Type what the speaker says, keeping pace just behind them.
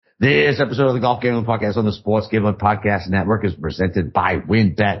This episode of the Golf Gambling Podcast on the Sports Gambling Podcast Network is presented by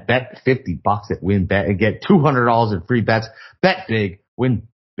WynnBET. Bet $50 at WynnBET and get $200 in free bets. Bet big, win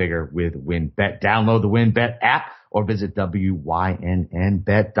bigger with WynnBET. Download the WynnBET app or visit wynnbet.com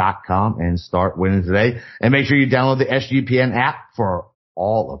and start winning today. And make sure you download the SGPN app for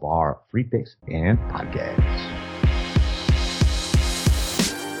all of our free picks and podcasts.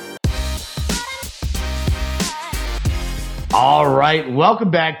 All right,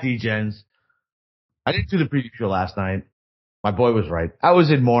 welcome back, D-Gens. I didn't do the preview show last night. My boy was right. I was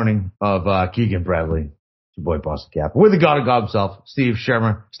in mourning of Keegan Bradley, your boy Boston Cap, with the god of God himself, Steve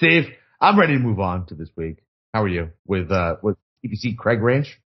Shermer. Steve, I'm ready to move on to this week. How are you with TBC Craig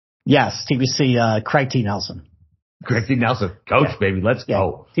Ranch? Yes, TBC Craig T. Nelson. Craig T. Nelson, coach, yeah. Baby, let's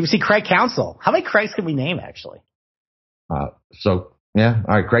go. TBC Craig Council. How many Craigs can we name, actually? All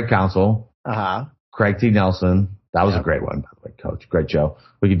right, Craig Council. Craig T. Nelson. That was a great one, by the way, coach. Great show.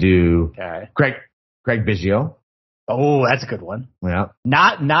 We could do Craig Biggio. Oh, that's a good one. Yeah.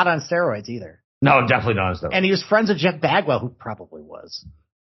 Not on steroids either. No, definitely not on steroids. And he was friends with Jeff Bagwell, who probably was.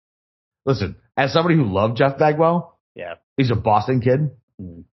 Listen, as somebody who loved Jeff Bagwell, he's a Boston kid.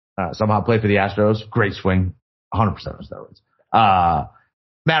 Somehow played for the Astros. Great swing. 100% on steroids.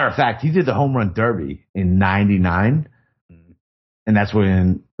 Matter of fact, he did the home run derby in 99. And that's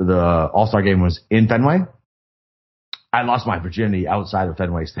when the All-Star game was in Fenway. I lost my virginity outside of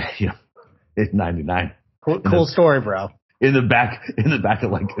Fenway Stadium in 99. Cool story, bro. In the back of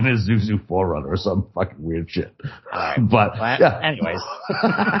like an Isuzu 4Runner or some fucking weird shit. All right. But anyways.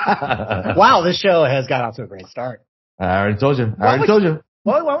 Wow, this show has got off to a great start. I already told you. Why don't we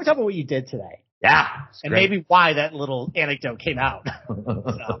talk about what you did today? Yeah. And maybe why that little anecdote came out.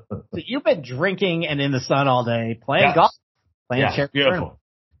 So you've been drinking and in the sun all day, playing golf, playing Beautiful.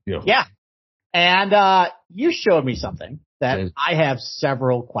 Yeah. And you showed me something that I have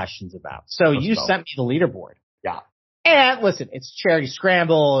several questions about. So you sent me the leaderboard. Yeah. And listen, it's charity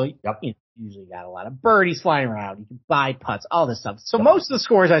scramble. Yep. You usually got a lot of birdies flying around. You can buy putts, all this stuff. So most of the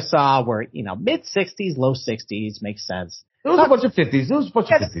scores I saw were, mid 60s, low 60s. Makes sense. There was a bunch of 50s. There was a bunch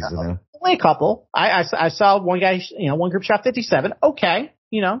of 50s in there. Only a couple. I saw one guy, one group shot 57. Okay.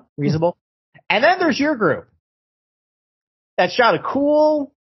 Reasonable. And then there's your group that shot a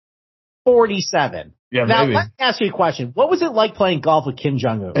cool 47. Yeah, now, maybe. Let me ask you a question. What was it like playing golf with Kim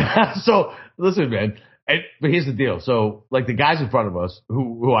Jong-un? So, listen, man. But here's the deal. So, like the guys in front of us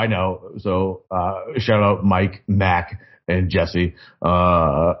who I know, so shout out Mike, Mac, and Jesse,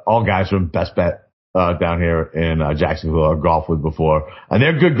 all guys from Best Bet down here in Jacksonville I golfed with before. And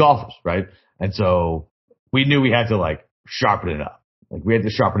they're good golfers, right? And so we knew we had to like sharpen it up. Like we had to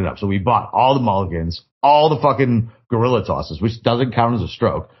sharpen it up. So we bought all the mulligans, all the fucking gorilla tosses, which doesn't count as a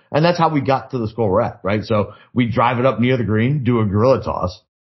stroke. And that's how we got to the score we're at, right? So we drive it up near the green, do a gorilla toss,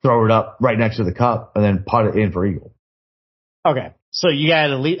 throw it up right next to the cup, and then putt it in for eagle. Okay. So you got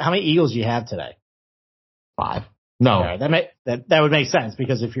how many eagles do you have today? 5. No. Okay, that would make sense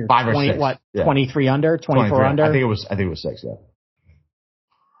because if you're 5 or 6. 23 under, 24 23. under? I think it was 6, yeah.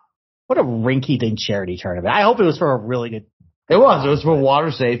 What a rinky-dink charity tournament. I hope it was for a really good. It was for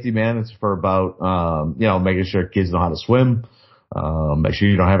water safety, man. It's for about, making sure kids know how to swim. Make sure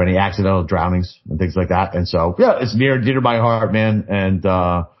you don't have any accidental drownings and things like that. And so, it's near and dear to my heart, man. And,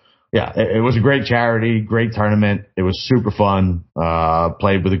 it was a great charity, great tournament. It was super fun.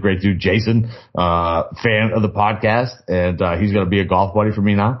 Played with a great dude, Jason, fan of the podcast. And, he's going to be a golf buddy for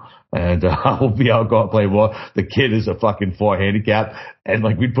me now. And, we'll be out going to play more. The kid is a fucking 4 handicap. And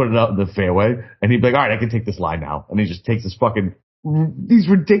like, we'd put it out in the fairway and he'd be like, all right, I can take this line now. And he just takes these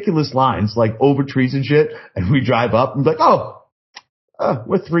ridiculous lines, like over trees and shit. And we drive up and be like,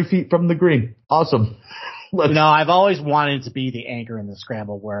 we're 3 feet from the green. Awesome. I've always wanted to be the anchor in the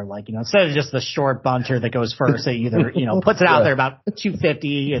scramble where like, instead of just the short bunter that goes first, they either, puts it out there about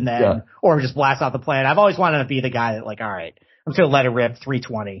 250 and then, or just blasts out the plan. I've always wanted to be the guy that like, all right, I'm just going to let it rip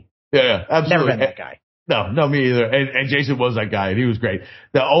 320. Yeah, absolutely. Never been that guy. No, me either. And Jason was that guy and he was great.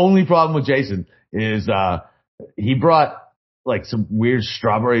 The only problem with Jason is, he brought like some weird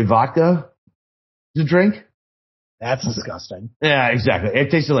strawberry vodka to drink. That's disgusting. Yeah, exactly.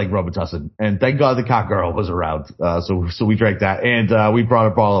 It tasted like Robitussin, and thank God the cock girl was around. So we drank that, and we brought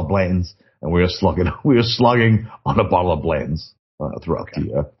a bottle of Blanton's, and we were slugging on a bottle of Blanton's throughout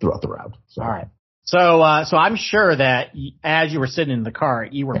the round. So. All right. So I'm sure that as you were sitting in the car,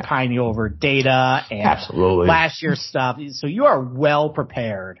 you were pining over data and absolutely last year's stuff. So you are well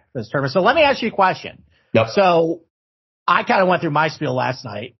prepared for this tournament. So let me ask you a question. Yep. So I kind of went through my spiel last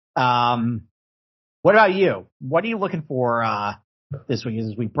night. What about you? What are you looking for this week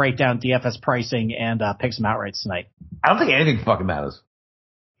as we break down DFS pricing and pick some outrights tonight? I don't think anything fucking matters.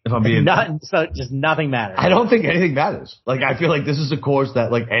 If I'm being so just nothing matters. I don't think anything matters. Like, I feel like this is a course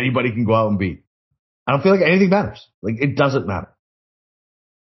that like anybody can go out and beat. I don't feel like anything matters. Like, it doesn't matter.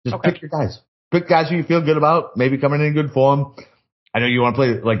 Just pick your guys. Pick guys who you feel good about, maybe coming in good form. I know you want to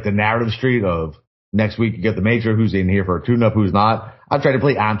play like the narrative street of next week you get the major, who's in here for a tune-up, who's not. I've tried to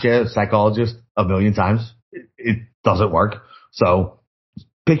play armchair psychologist a million times. It doesn't work. So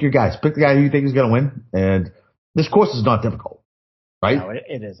pick your guys. Pick the guy who you think is going to win. And this course is not difficult, right? No,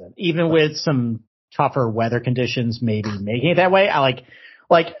 it isn't. Even with some tougher weather conditions, maybe making it that way. I like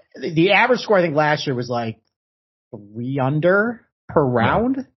the average score I think last year was like 3 under per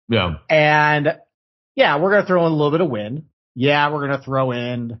round. Yeah. And yeah, we're going to throw in a little bit of wind. Yeah, we're going to throw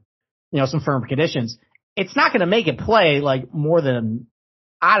in, some firm conditions. It's not going to make it play like more than,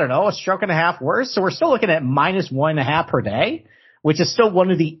 I don't know, a stroke and a half worse. So we're still looking at -1.5 per day, which is still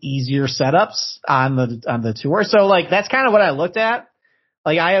one of the easier setups on the tour. So like, that's kind of what I looked at.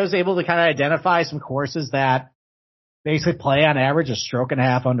 Like, I was able to kind of identify some courses that basically play on average a stroke and a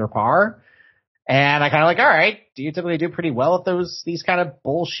half under par. And I kind of like, all right, do you typically do pretty well at these kind of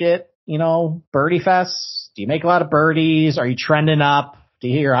bullshit, birdie fests? Do you make a lot of birdies? Are you trending up? Do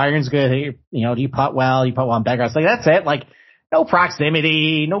you hear your iron's good? Do you putt well? You putt well on bad guys? Like, that's it. Like, no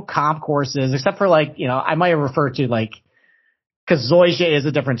proximity, no comp courses, except for like, I might have referred to like, cause Zoysia is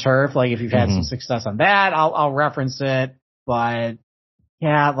a different turf. Like, if you've had some success on that, I'll reference it. But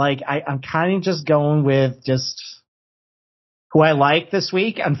yeah, like I'm kind of just going with just who I like this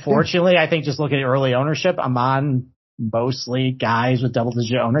week. Unfortunately, I think just looking at early ownership, I'm on mostly guys with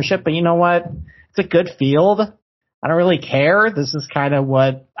double-digit ownership. But you know what? It's a good field. I don't really care. This is kind of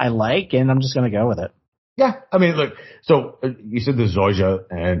what I like, and I'm just going to go with it. Yeah. I mean, look, so you said the Zoysia,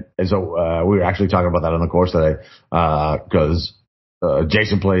 and so we were actually talking about that on the course today because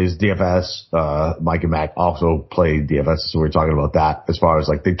Jason plays DFS. Mike and Mac also play DFS, so we were talking about that as far as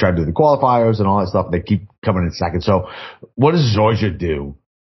like they try to do the qualifiers and all that stuff. And they keep coming in second. So what does Zoysia do?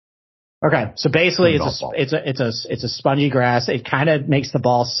 Okay, so basically it's a spongy grass. It kind of makes the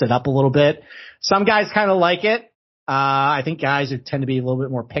ball sit up a little bit. Some guys kind of like it. I think guys who tend to be a little bit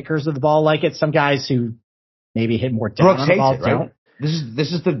more pickers of the ball like it. Some guys who maybe hit more down on the ball don't. Right?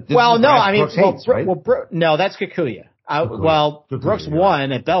 This is the no, that's Kikuya. Brooks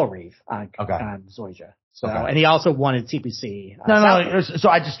won at Bellerive on Zoysia. So, and he also won at TPC. So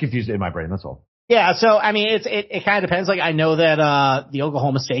I just confused it in my brain. That's all. Yeah. So, I mean, it kind of depends. Like, I know that, the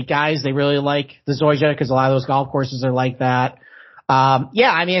Oklahoma State guys, they really like the Zoysia because a lot of those golf courses are like that.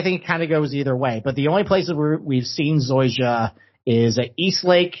 Yeah, I mean, I think it kind of goes either way, but the only places where we've seen Zoysia is at East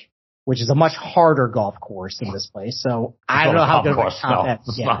Lake, which is a much harder golf course than this place. So I don't know how good of a comp that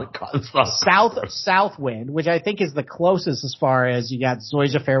is. Southwind, which I think is the closest as far as you got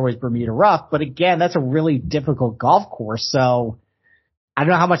Zoysia Fairways, Bermuda Rough. But again, that's a really difficult golf course. So I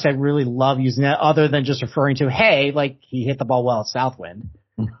don't know how much I really love using that other than just referring to, hey, like he hit the ball well at Southwind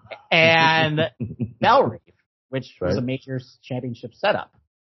and Bellerive, which was a major championship setup,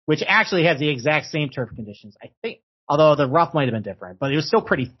 which actually has the exact same turf conditions, I think. Although the rough might have been different, but it was still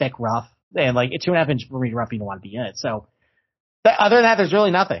pretty thick rough and like a 2.5 inch Bermuda rough, you don't want to be in it. So other than that, there's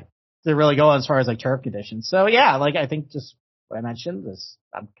really nothing to really go as far as like turf conditions. So yeah, like I think just what I mentioned is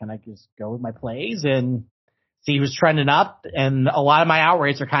I'm kind of just go with my plays and see who's trending up. And a lot of my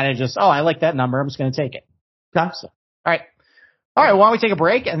outrates are kind of just, oh, I like that number. I'm just going to take it. Okay. So, all right. Why don't we take a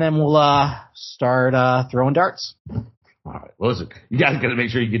break and then we'll start throwing darts. All right. Well, listen, you guys got to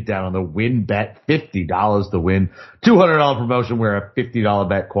make sure you get down on the win bet. $50 to win. $200 promotion where a $50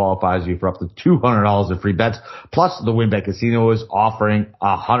 bet qualifies you for up to $200 in free bets. Plus, the WinBet Casino is offering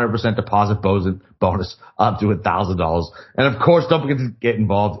a 100% deposit bonus up to $1,000. And of course, don't forget to get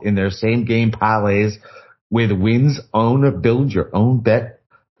involved in their same game parlays with Wynn's own build your own bet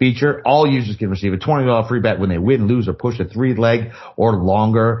feature. All users can receive a $20 free bet when they win, lose, or push a 3-leg or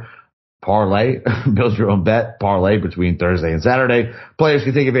longer parlay. Build your own bet parlay between Thursday and Saturday. Players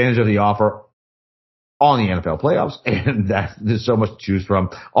can take advantage of the offer on the NFL playoffs, and there's so much to choose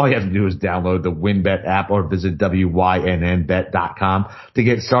from. All you have to do is download the WinBet app or visit wynnbet.com to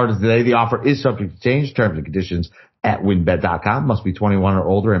get started today. The offer is subject to change. Terms and conditions at winbet.com. Must be 21 or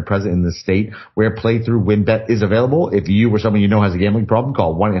older and present in the state where playthrough WinBet is available. If you or someone you know has a gambling problem,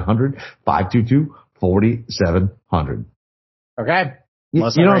 call 1-800-522-4700. Okay.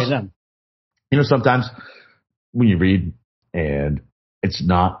 Sometimes when you read and it's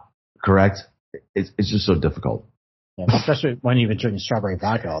not correct, it's just so difficult. Yeah, especially when you've been drinking strawberry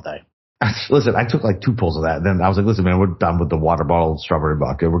vodka all day. Listen, I took like 2 pulls of that. And then I was like, listen, man, we're done with the water bottle strawberry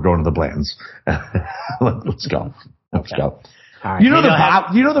vodka. We're going to the Blantons. Let's go. Let's go. All right.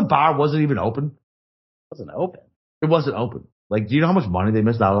 The bar wasn't even open. It wasn't open. It wasn't open. Like, do you know how much money they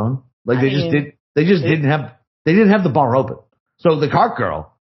missed out on? Like, they didn't have the bar open. So the cart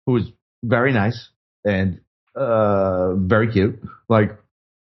girl, who was very nice and very cute, like,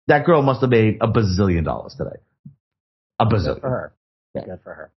 that girl must have made $1 bazillion today. $1 bazillion. Good for her. Yeah. Good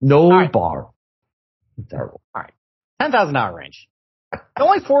for her. No bar. Terrible. All right. $10,000 range.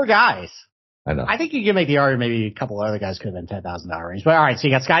 Only 4 guys. I know. I think you can make the argument maybe a couple other guys could have been $10,000 range. But all right, so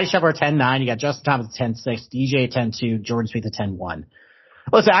you got Scotty Scheffler at 10-9, you got Justin Thomas at 10-6, DJ at 10-2, Jordan Spieth at 10-1.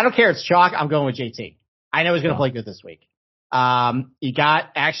 Listen, I don't care. It's chalk. I'm going with JT. I know he's going to play good this week. He got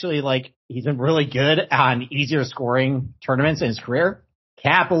actually he's been really good on easier scoring tournaments in his career.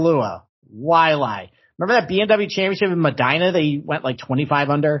 Kapalua, Waialae. Remember that BMW championship in Medina that he went 25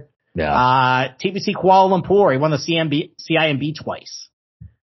 under? Yeah. TPC Kuala Lumpur, he won the CIMB twice.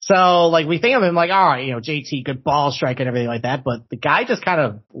 So, we think of him all right, JT, good ball strike and everything like that, but the guy just kind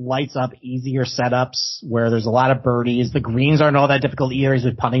of lights up easier setups where there's a lot of birdies. The greens aren't all that difficult either. He's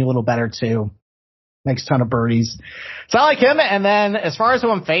been putting a little better too. Makes a ton of birdies. So I like him. And then as far as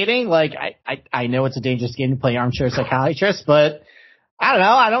who I'm fading, I know it's a dangerous game to play armchair psychiatrist, but I don't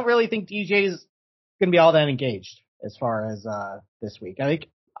know. I don't really think DJ's going to be all that engaged as far as, this week.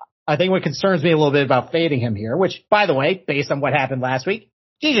 I think what concerns me a little bit about fading him here, which by the way, based on what happened last week,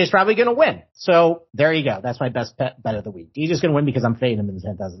 DJ's probably going to win. So there you go. That's my best bet of the week. DJ's going to win because I'm fading him in the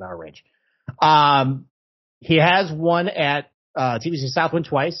 $10,000 range. He has won at, TPC Southwind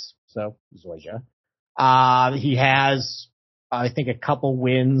twice. So Zoysia. He has, I think, a couple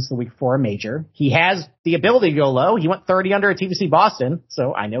wins the week before a major. He has the ability to go low. He went 30 under at TPC Boston.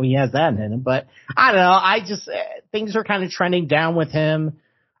 So I know he has that in him, but I don't know. Things are kind of trending down with him.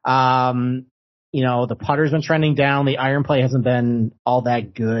 The putter's been trending down. The iron play hasn't been all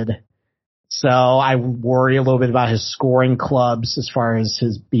that good. So I worry a little bit about his scoring clubs as far as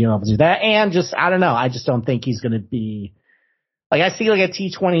his being able to do that. And I don't know. I just don't think he's going to be I see a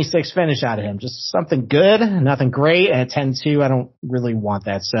T26 finish out of him. Just something good, nothing great. And at 10-2, I don't really want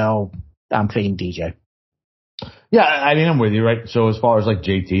that. So I'm fading DJ. Yeah. I'm with you, right? So as far as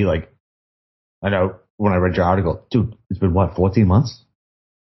JT, I know when I read your article, dude, it's been 14 months?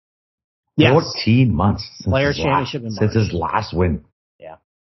 Yes. 14 months Player championship in March. Since his last win. Yeah.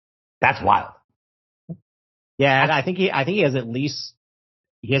 That's wild. Yeah, and I think he has at least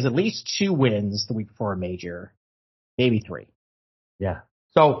 2 wins the week before a major, maybe 3. Yeah.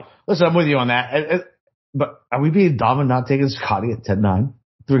 So listen, I'm with you on that. But are we being dumb and not taking Scotty at 10-9,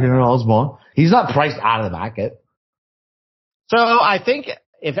 $300 more? He's not priced out of the market. So I think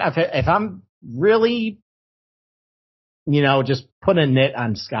if I'm really, just putting a nit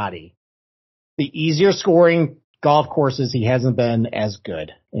on Scotty, the easier scoring golf courses, he hasn't been as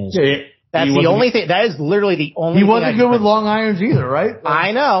good. That's the only thing. That is literally the only thing. He wasn't good with long irons either, right?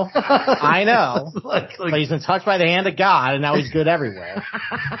 I know. But he's been touched by the hand of God, and now he's good everywhere.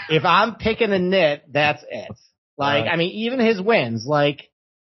 If I'm picking a nit, that's it. Even his wins,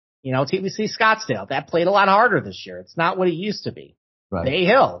 TPC Scottsdale, that played a lot harder this year. It's not what it used to be. Right. Bay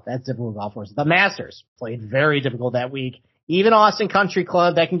Hill, that's difficult golf course. The Masters played very difficult that week. Even Austin Country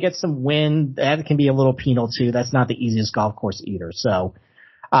Club, that can get some wind. That can be a little penal too. That's not the easiest golf course either. So,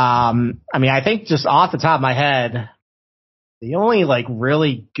 I think just off the top of my head, the only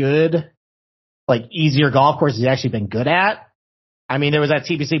really good, easier golf course he's actually been good at. There was that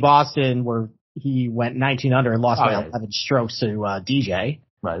TPC Boston where he went 19 under and lost by 11 strokes to DJ.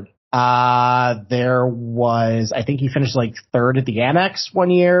 Right. There was, I think he finished 3rd at the Amex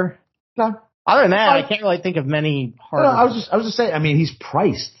one year. No. Other than that, I can't really think of many hard. No, I was just saying. He's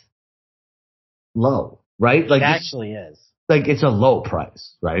priced low, right? It actually is. It's a low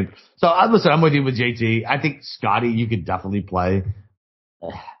price, right? So listen, I'm with you with JT. I think Scotty, you could definitely play.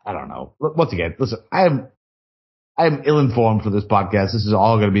 I don't know. Once again, listen, I am ill-informed for this podcast. This is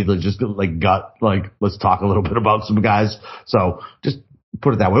all going to be just gut. Let's talk a little bit about some guys. So just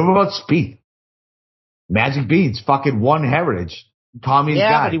put it that way. What about Spieth? Magic Beans, fucking won Heritage. Tommy's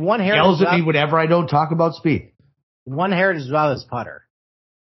guy. But he won Heritage. Yells at me whenever I don't talk about Spieth. He won Heritage as well as putter.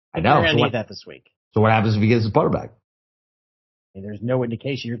 I know. You're going to need that this week. So what happens if he gets his putter back? There's no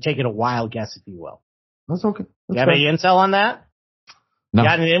indication. You're taking a wild guess, if you will. That's okay. You have any intel on that? No. You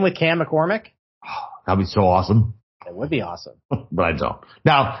got it in with Cam McCormick? That'd be so awesome. It would be awesome. But I don't.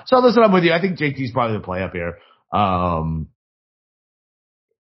 Now, so listen, I'm with you. I think JT's probably the play up here. And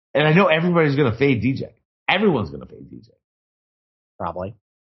I know everybody's going to fade DJ. Everyone's going to fade DJ. Probably.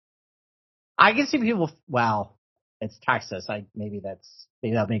 I can see people, it's Texas. Maybe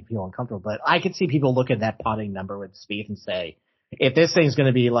that'll make people uncomfortable, but I could see people look at that putting number with Spieth and say, if this thing's going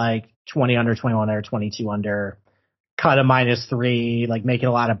to be 20 under, 21 under, 22 under, cut a -3, like making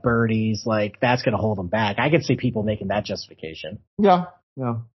a lot of birdies, like that's going to hold him back. I can see people making that justification. Yeah,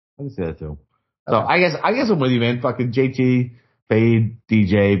 I can see that too. So I guess I'm with you, man. Fucking JT, fade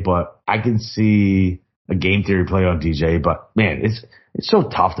DJ, but I can see a game theory play on DJ. But man, it's so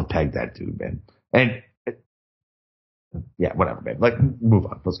tough to peg that dude, man. And yeah, whatever, man. Like, move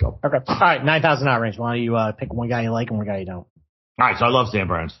on. Let's go. Okay. All right, $9,000 range. Why don't you pick one guy you like and one guy you don't? All right, so I love Sam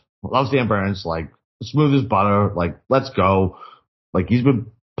Burns. Like, smooth as butter. Like, let's go. Like, he's been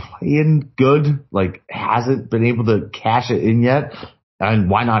playing good. Like, hasn't been able to cash it in yet. And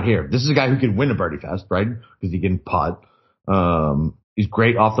why not here? This is a guy who can win a birdie fest, right? Because he can putt. He's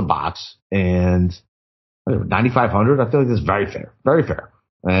great off the box. And 9,500, I feel like that's very fair. Very fair.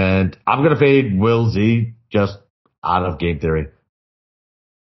 And I'm going to fade Will Z just out of game theory.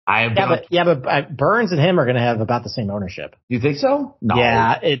 But Burns and him are going to have about the same ownership. You think so? No.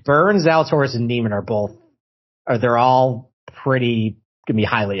 Yeah, Burns, Zalatoris, and Neiman they're all pretty going to be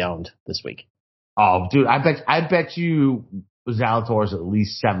highly owned this week. Oh, dude, I bet you Zalatoris at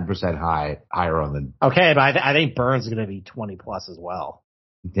least 7% higher on than. Okay, but I think Burns is going to be 20 plus as well.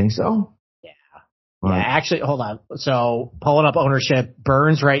 You think so? Yeah. Right. Yeah, actually, hold on. So pulling up ownership,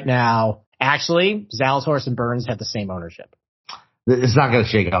 Burns right now. Actually, Zalatoris and Burns have the same ownership. It's not going to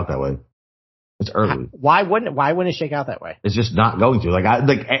shake out that way. It's early. Why wouldn't it shake out that way? It's just not going to. I've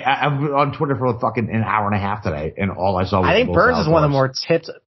been on Twitter for fucking an hour and a half today, and all I saw was. I think Burns is one of the more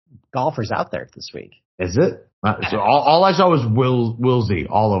tipped golfers out there this week. Is it? So all I saw was Will Z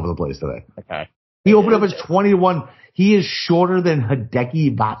all over the place today. Okay. He opened up as 20-1. He is shorter than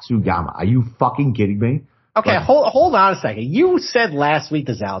Hideki Matsuyama. Are you fucking kidding me? Okay, hold on a second. You said last week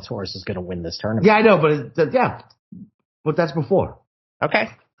the Zalatoris is going to win this tournament. Yeah, I know, but that's before. Okay.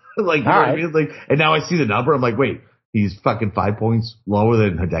 Like, you know what I mean? Like, and now I see the number. I'm like, wait, he's fucking 5 points lower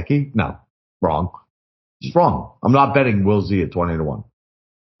than Hideki? No, wrong. Just wrong. I'm not betting Will Z at 20-1.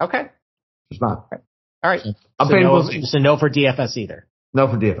 Okay. Just not. All right. I'm paying Will Z. So no for DFS either. No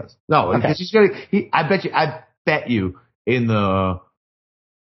for DFS. No, because he's gonna. I bet you in the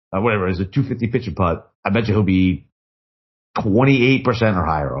whatever it is, a 250 pitch and putt. I bet you he'll be 28% or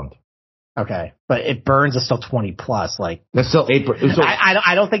higher owned. Okay, but it Burns is still 20 plus. Like that's still 8%. So,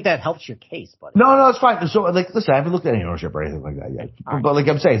 I don't think that helps your case, buddy. No, it's fine. So like, listen, I haven't looked at any ownership or anything like that yet. Right. But like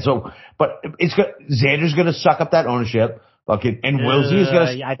I'm saying, but it's good. Xander's gonna suck up that ownership. Okay, and Will Z is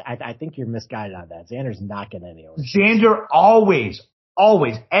gonna. I think you're misguided on that. Xander's not getting any ownership. Xander always,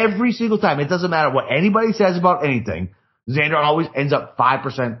 every single time. It doesn't matter what anybody says about anything. Xander always ends up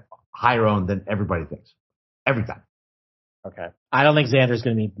 5% higher owned than everybody thinks. Every time. Okay. I don't think Xander's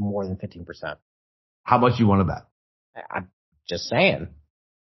going to be more than 15%. How much you want to bet? I'm just saying.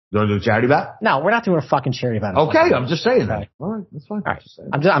 You want to do a charity bet? No, we're not doing a fucking charity bet. Okay, I'm just saying that. All right, that's fine. All right.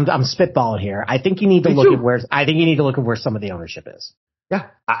 I'm spitballing here. I think you need to look at where some of the ownership is. Yeah.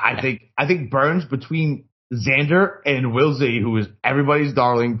 I think Burns between Xander and Will Z, who is everybody's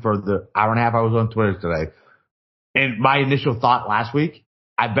darling for the hour and a half I was on Twitter today. And my initial thought last week,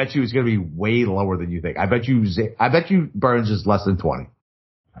 I bet you it's going to be way lower than you think. I bet you Burns is less than 20.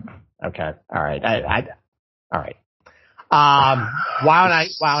 Okay. All right. All right. Why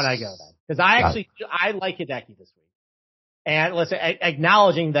don't I go then? Because I like Hideki this week. And listen,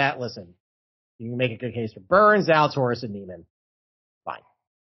 acknowledging that, you can make a good case for Burns, Zalatoris, and Neiman. Fine.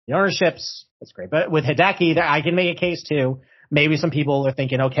 The ownerships, that's great. But with Hideki, I can make a case too. Maybe some people are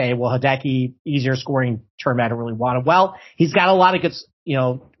thinking, okay, well, Hideki, easier scoring tournament, I don't really want him. Well, he's got a lot of good,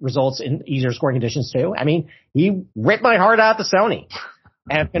 results in easier scoring conditions too. I mean, he ripped my heart out the Sony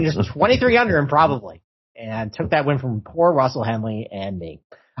and finished 23 under him probably and took that win from poor Russell Henley and me.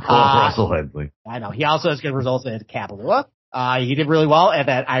 Russell Henley. I know. He also has good results at Kapalua. He did really well at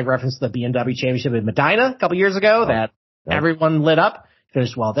that. I referenced the BMW championship in Medina a couple years ago that everyone lit up,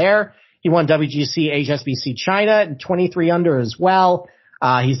 finished well there. He won WGC HSBC China and 23 under as well.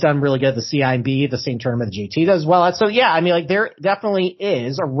 He's done really good at the CIMB, the same tournament that JT does well. So yeah, I mean, there definitely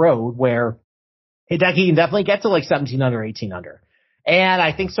is a road where Hideki can definitely get to like 17 under, 18 under. And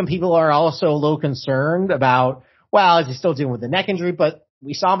I think some people are also a little concerned about, well, is he still dealing with the neck injury? But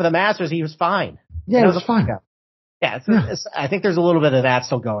we saw him at the Masters. He was fine. Yeah, he was fine. Yeah, I think there's a little bit of that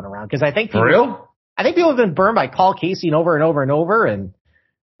still going around because I think for real? I think people have been burned by Paul Casey and over and over and over. And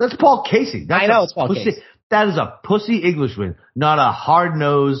that's Paul Casey. I know it's Paul Casey. That is a pussy Englishman, not a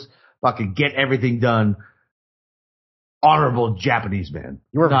hard-nosed, fucking get everything done, honorable Japanese man.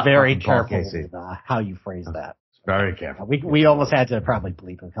 You were very careful with how you phrased that. Very careful. We almost had to probably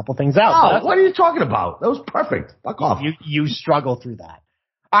bleep a couple things out. Oh, what are you talking about? That was perfect. Fuck off. You struggle through that.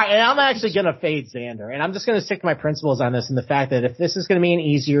 And I'm actually going to fade Xander, and I'm just going to stick to my principles on this and the fact that if this is going to be an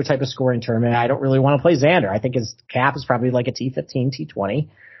easier type of scoring tournament, I don't really want to play Xander. I think his cap is probably like a T15, T20,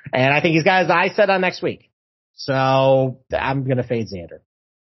 and I think he's got his eyes set on next week. So I'm going to fade Xander.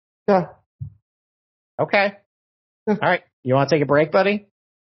 Yeah. Okay. All right. You want to take a break, buddy?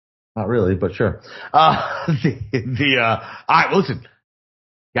 Not really, but sure. All right, listen,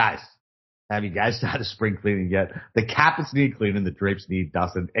 guys. Have you guys started spring cleaning yet? The carpets need cleaning, the drapes need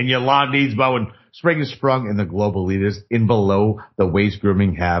dusting, and your lawn needs mowing. Spring is sprung, and the global leaders in below the waist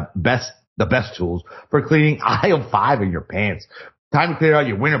grooming have the best tools for cleaning aisle 5 in your pants. Time to clear out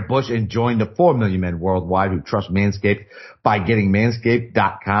your winter bush and join the 4 million men worldwide who trust Manscaped by getting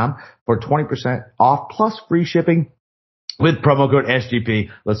manscaped.com for 20% off plus free shipping with promo code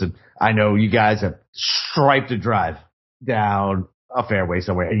SGP. Listen, I know you guys have striped a drive down a fairway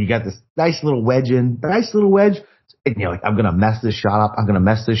somewhere, and you got this nice little wedge, and you're like, I'm going to mess this shot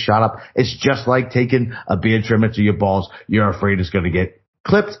up. It's just like taking a beard trimmer to your balls. You're afraid it's going to get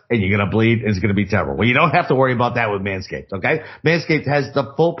clipped, and you're going to bleed, and it's going to be terrible. Well, you don't have to worry about that with Manscaped, okay? Manscaped has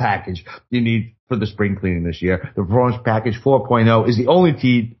the full package you need for the spring cleaning this year. The Performance Package 4.0 is the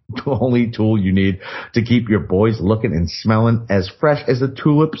only tool you need to keep your boys looking and smelling as fresh as the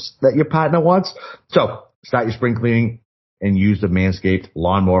tulips that your partner wants. So, start your spring cleaning and use the Manscaped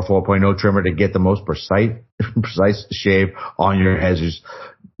Lawnmower 4.0 trimmer to get the most precise shave on your hedges.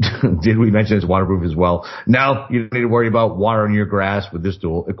 Did we mention it's waterproof as well? Now you don't need to worry about watering your grass with this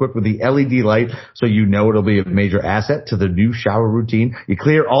tool. Equipped with the LED light so you know it'll be a major asset to the new shower routine. You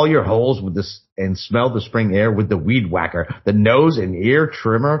clear all your holes with this and smell the spring air with the Weed Whacker, the nose and ear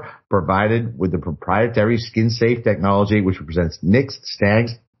trimmer provided with the proprietary skin-safe technology which prevents nicks,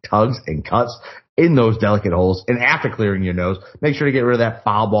 snags, tugs, and cuts in those delicate holes. And after clearing your nose, make sure to get rid of that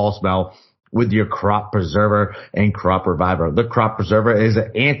foul ball smell with your Crop Preserver and Crop Reviver. The Crop Preserver is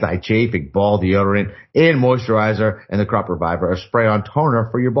an anti-chafing ball deodorant and moisturizer, and the Crop Reviver, a spray-on toner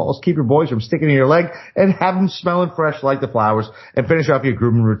for your balls. Keep your boys from sticking to your leg and have them smelling fresh like the flowers. And finish off your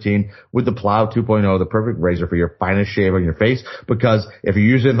grooming routine with the Plow 2.0, the perfect razor for your finest shave on your face. Because if you're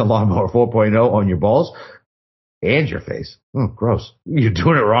using the Lawnmower 4.0 on your balls, and your face. Gross. You're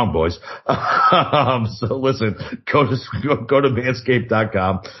doing it wrong, boys. So listen, go to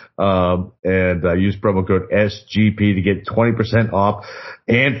manscaped.com, and use promo code SGP to get 20% off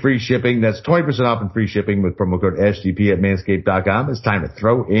and free shipping. That's 20% off and free shipping with promo code SGP at manscaped.com. It's time to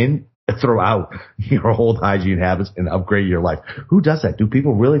throw out your old hygiene habits and upgrade your life. Who does that? Do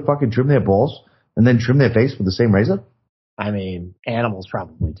people really fucking trim their balls and then trim their face with the same razor? I mean, animals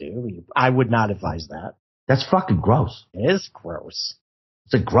probably do. I would not advise that. That's fucking gross. It is gross.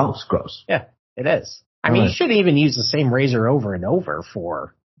 It's a gross. Yeah, it is. I mean, you shouldn't even use the same razor over and over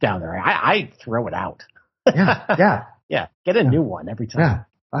for down there. I throw it out. Yeah. Yeah. Get a new one every time. Yeah.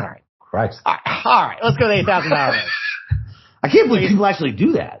 All right. Christ. All right. Let's go to $8,000. I can't believe people actually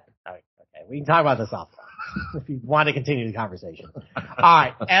do that. All right. Okay. We can talk about this offline if you want to continue the conversation. All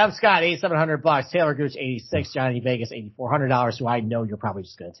right. Adam Scott, $8,700. Taylor Gooch, $86. Johnny Vegas, $8,400, who I know you're probably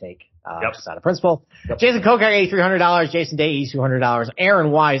just going to take. Just out of principle. Yep. Jason Kokak, $8,300. Jason Day, $200.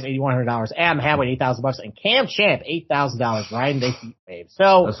 Aaron Wise, $8,100. Adam Hadwin, $8,000. And Cam Champ, $8,000. Ryan Day Wave.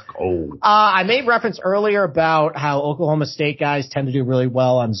 So, let's go. I made reference earlier about how Oklahoma State guys tend to do really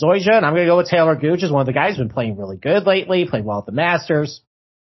well on Zoysia, and I'm going to go with Taylor Gooch as one of the guys who's been playing really good lately, played well at the Masters.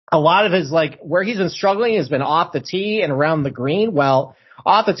 A lot of his, where he's been struggling has been off the tee and around the green. Well,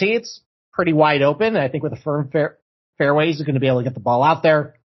 off the tee, it's pretty wide open. And I think with a firm fairways, he's going to be able to get the ball out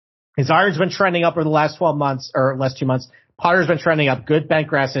there. His iron's been trending up over the last 12 months, or last 2 months. Putter's been trending up, good bent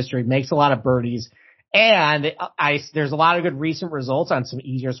grass history, makes a lot of birdies. And there's a lot of good recent results on some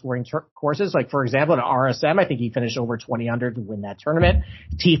easier scoring courses. Like, for example, in RSM, I think he finished over 20 under to win that tournament.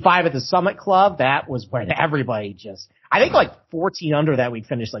 T5 at the Summit Club, that was when everybody I think 14 under that week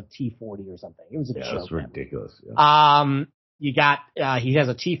finished T40 or something. It was a joke. Yeah, that's ridiculous. Yeah. You got, he has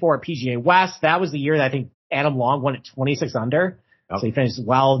a T4 at PGA West. That was the year that I think Adam Long won at 26 under. Yep. So he finished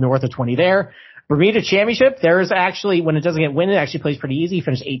well north of 20 there. Bermuda Championship, there's actually, when it doesn't get wind, it actually plays pretty easy. He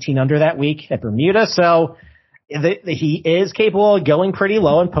finished 18 under that week at Bermuda. So he is capable of going pretty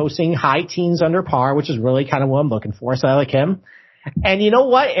low and posting high teens under par, which is really kind of what I'm looking for. So I like him. And you know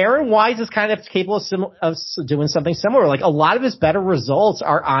what? Aaron Wise is kind of capable of doing something similar. A lot of his better results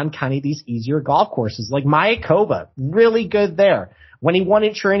are on kind of these easier golf courses. Like Mayakoba, really good there. When he won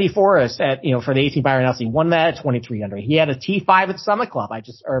at Trinity Forest for the 18 Byron House, he won that at 23 under. He had a T5 at Summit Club.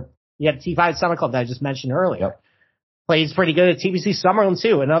 He had a T5 at Summit Club that I just mentioned earlier. Yep. Plays pretty good at TPC Summerlin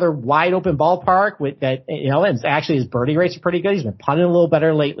too. Another wide open ballpark with that, and actually his birdie rates are pretty good. He's been putting a little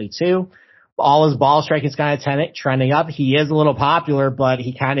better lately too. all his ball striking is kind of trending up. He is a little popular, but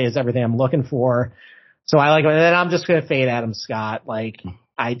he kind of is everything I'm looking for. So I like it. And then I'm just going to fade Adam Scott. Like,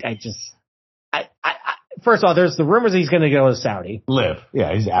 first of all, there's the rumors he's going to go to Saudi. Live.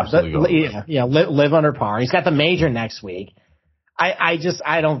 Yeah, he's absolutely going to live under par. He's got the major next week. I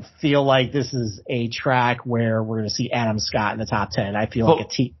don't feel like this is a track where we're going to see Adam Scott in the top 10. I feel like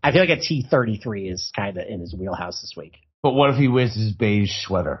a T33 is kind of in his wheelhouse this week. But what if he wears his beige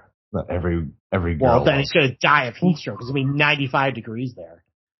sweater? Every girl. Well, then he's going to die of heat stroke. It's going to be 95 degrees there.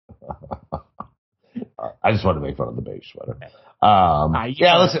 I just want to make fun of the beige sweater.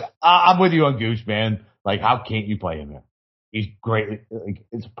 Listen, I'm with you on Gooch, man. Like, how can't you play him here? He's great. Like,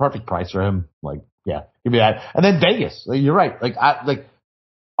 it's a perfect price for him. Like, yeah, give me that. And then Vegas. Like, you're right.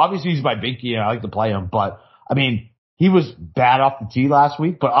 Obviously he's my binky and I like to play him, but I mean, he was bad off the tee last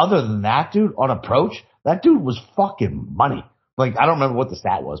week. But other than that, dude, on approach, that dude was fucking money. Like, I don't remember what the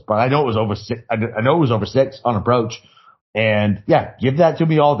stat was, but I know it was over 6. I know it was over 6 on approach. And yeah, give that to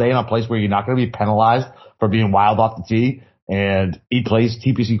me all day in a place where you're not going to be penalized for being wild off the tee. And he plays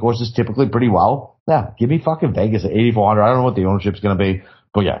TPC courses typically pretty well. Yeah, give me fucking Vegas at 8,400. I don't know what the ownership's going to be,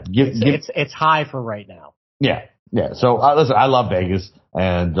 but yeah, it's high for right now. Yeah. So listen, I love Vegas,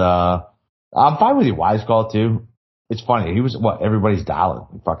 and I'm fine with your Wise call too. It's funny. He was everybody's dialing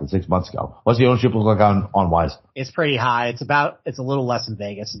like fucking 6 months ago. What's the ownership look like on Wise? It's pretty high. It's a little less than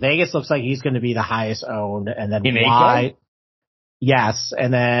Vegas. Vegas looks like he's going to be the highest owned, and then Wise. Yes,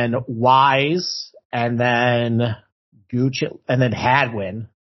 and then Wise, and then Gooch, and then Hadwin,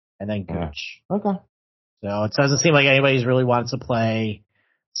 and then Gooch. Yeah. Okay. So it doesn't seem like anybody's really wants to play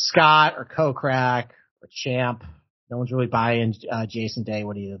Scott or Kokrak or Champ. No one's really buying Jason Day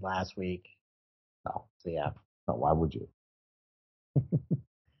what he did last week. No. So yeah. No, why would you?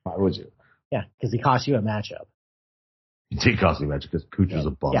 Why would you? Yeah, because he cost you a matchup. He did cost me a matchup because Cooch was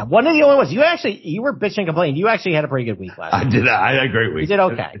a bum. Yeah, one of the only ones. You were bitching and complaining. You actually had a pretty good week last week. I did. I had a great week. You did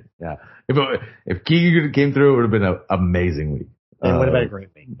okay. Yeah. If Keegan came through, it would have been an amazing week. It would have been a great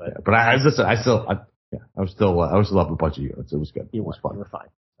week. But, yeah, but I was still up a bunch of units. It was good. You was fun. You were fine.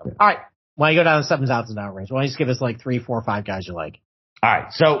 Okay. All right. Why don't you go down to $7,000 range? Why don't you just give us like 3, 4, 5 guys you like? All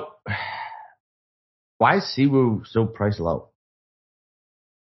right. So why is Siwoo so price low?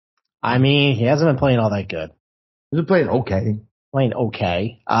 I mean, he hasn't been playing all that good. He's been playing okay.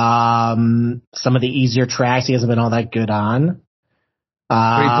 Some of the easier tracks he hasn't been all that good on.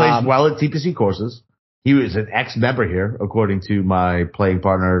 But he plays well at TPC courses. He was an ex-member here, according to my playing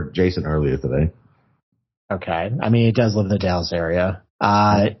partner, Jason, earlier today. Okay. I mean, he does live in the Dallas area.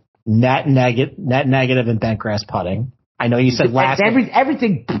 Net negative in bentgrass putting. I know you said last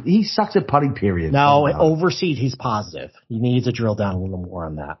everything. He sucks at putting, period. No, overseas he's positive. He needs to drill down a little more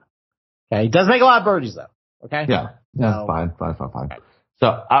on that. Okay. He does make a lot of birdies though. Okay. Yeah. Fine. Okay. So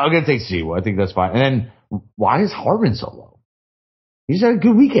I'm going to take Siwoo. I think that's fine. And then why is Harmon so low? He's had a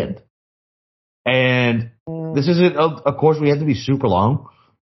good weekend. And this isn't a course we have to be super long.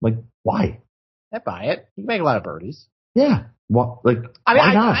 Like, why? I buy it. You can make a lot of birdies. Yeah. Well, why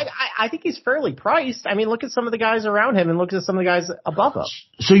not? I think he's fairly priced. I mean, look at some of the guys around him and look at some of the guys above him.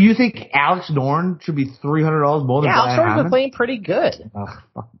 So you think Alex Norn should be $300 more than Alex Norn's been playing pretty good. Fuck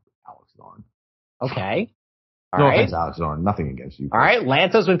Alex Norn. Okay. No offense, Alex Norn. Nothing against you. All right.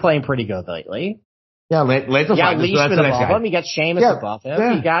 Lanto's been playing pretty good lately. Yeah, Lanto's fine. Leishman above him. You got Seamus above him.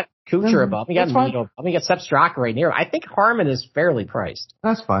 Yeah. You got Kuchar above him. You got Mito above him. You got Sepp Straka right near him. I think Harmon is fairly priced.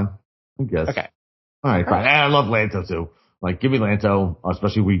 That's fine. I guess. Okay. All right, fine. And I love Lanto too. Like, give me Lanto,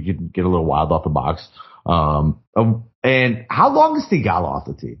 especially if we get a little wild off the box. And how long is Thigala off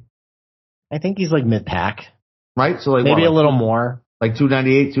the tee? I think he's like mid-pack. Right? So like maybe a little more. Like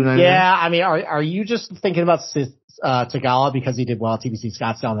 298, 299? Yeah, I mean, are you just thinking about Thigala because he did well at TBC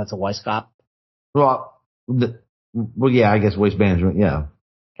Scottsdale and that's a Weiss stop? Well, yeah, I guess waste management, yeah.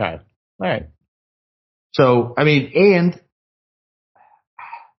 Okay. All right. So, I mean,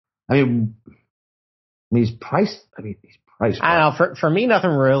 he's priced. I don't know. For me, nothing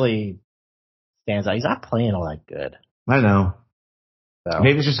really stands out. He's not playing all that good. I know. So.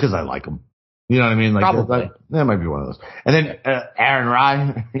 Maybe it's just because I like him. You know what I mean? Like, probably. That might be one of those. And then Aaron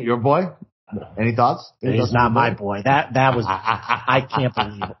Rye, your boy. Any thoughts? He's not my boy. That was. I can't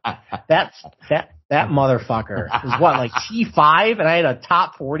believe it. That motherfucker was like T5, and I had a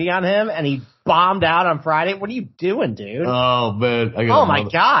top 40 on him, and he bombed out on Friday. What are you doing, dude? Oh man! Oh my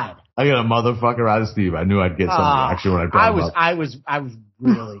god! I got a motherfucker out of Steve. I knew I'd get some reaction when I brought him up. I was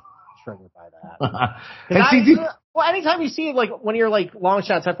really triggered by that. Well, anytime you see like when you're like long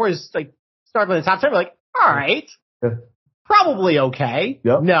shot top 40, it's like start with the top 10, you're like, all right, probably okay.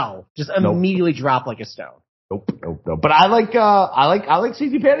 Yep. No, just immediately drop like a stone. Nope. But I like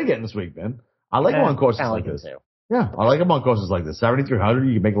CT Pan again this week, man. I like him on courses like this. Yeah, I like him on courses like this. 7,300,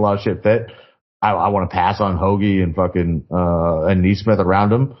 you can make a lot of shit fit. I want to pass on Hoagie and fucking and Neesmith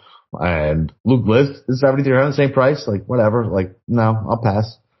around him. And Luke List is 7,300, same price. Like, whatever. Like, no, I'll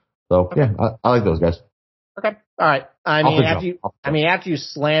pass. So, yeah, I like those guys. Okay. All right. I mean, after you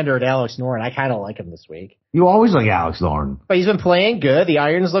slandered Alex Noren, I kind of like him this week. You always like Alex Noren. But he's been playing good. The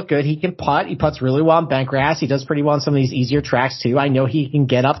irons look good. He can putt. He putts really well on bent grass. He does pretty well on some of these easier tracks, too. I know he can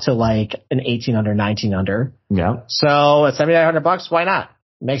get up to like an 18 under, 19 under. Yeah. So at $7,900, why not?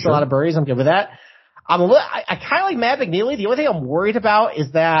 Makes a lot of birdies. I'm good with that. I kind of like Matt McNeely. The only thing I'm worried about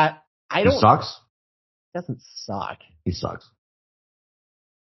is that He sucks? He doesn't suck. He sucks.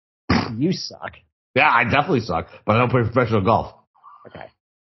 You suck. Yeah, I definitely suck, but I don't play professional golf. Okay.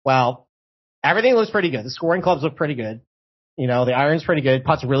 Well, everything looks pretty good. The scoring clubs look pretty good. You know, the iron's pretty good.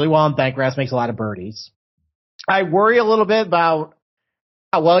 Putts really well on bent grass, makes a lot of birdies. I worry a little bit about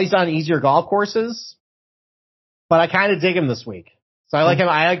how well he's on easier golf courses, but I kind of dig him this week. So I like him.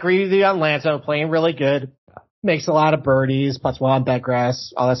 I agree with you on Lanto, playing really good, makes a lot of birdies, putts well on bent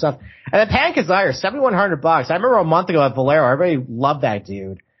grass, all that stuff. And then Pan Kazire, $7,100. I remember a month ago at Valero, everybody loved that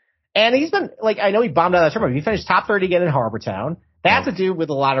dude. And he's been, like, I know he bombed out of that tournament. He finished top 30 again in Harbor Town. That's a dude with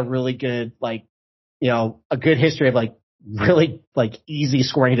a lot of really good, like, you know, a good history of, like, really, like, easy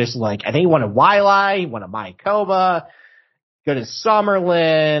scoring conditions. Like, I think he won at Waialae, he won at Mayakoba, good at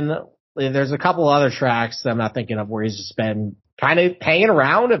Summerlin. There's a couple other tracks that I'm not thinking of where he's just been kind of hanging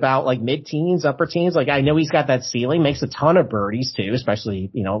around about, like, mid-teens, upper teens. Like, I know he's got that ceiling, makes a ton of birdies, too,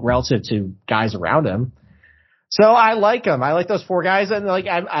 especially, you know, relative to guys around him. So I like him. I like those four guys, and like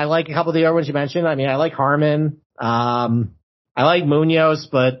I like a couple of the other ones you mentioned. I mean, I like Harmon. I like Munoz,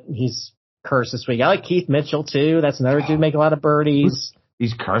 but he's cursed this week. I like Keith Mitchell too. That's another dude make a lot of birdies.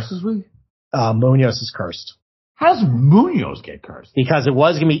 He's cursed this week? Munoz is cursed. How does Munoz get cursed? Because it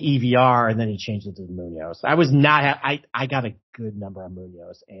was gonna be EVR, and then he changed it to Munoz. I was not. I got a good number on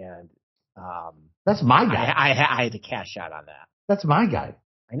Munoz, and that's my guy. I had to cash out on that. That's my guy.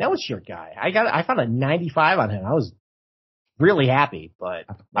 I know it's your guy. I found a 95 on him. I was really happy, but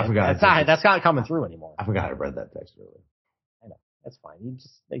I forgot. That's not coming through anymore. I forgot I read that text earlier. I know. That's fine. You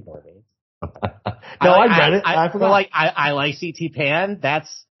just ignore me. I read it. I forgot. I like CT Pan.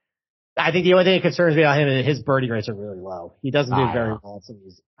 I think the only thing that concerns me about him is his birdie rates are really low. He doesn't do very well on some of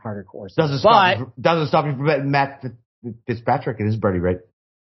these harder courses. Doesn't stop you from betting Matt Fitzpatrick and his birdie rate.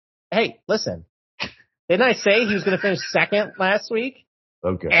 Hey, listen. Didn't I say he was going to finish second last week?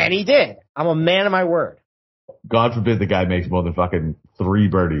 Okay. And he did. I'm a man of my word. God forbid the guy makes more than fucking 3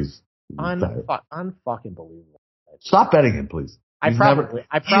 birdies. Unfucking believable. Stop betting him, please.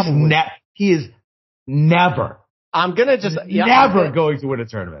 He is never. I'm gonna just going to win a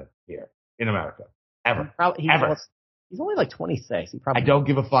tournament here in America. Ever. Ever. He's only like 26. I don't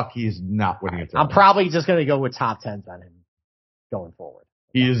give a fuck. He is not winning a tournament. I'm probably just gonna go with top 10s on him going forward.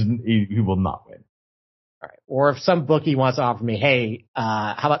 He will not win. All right. Or if some bookie wants to offer me, hey,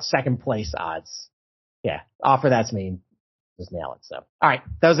 how about second place odds? Yeah, offer that to me and just nail it. So, all right.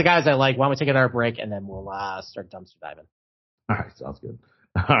 Those are the guys I like. Why don't we take another break and then we'll start dumpster diving. All right. Sounds good.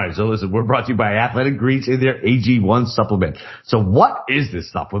 All right. So listen, we're brought to you by Athletic Greens in their AG1 supplement. So what is this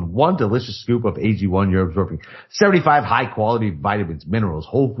stuff? With one delicious scoop of AG1, you're absorbing 75 high quality vitamins, minerals,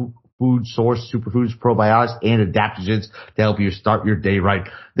 whole food source, superfoods, probiotics, and adaptogens to help you start your day right.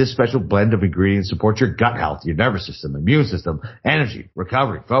 This special blend of ingredients supports your gut health, your nervous system, immune system, energy,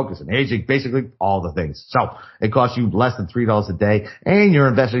 recovery, focus, and aging, basically all the things. So it costs you less than $3 a day, and you're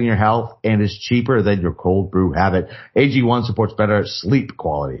investing in your health, and is cheaper than your cold brew habit. AG1 supports better sleep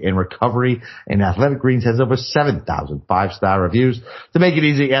quality and recovery, and Athletic Greens has over 7,000 5-star reviews. To make it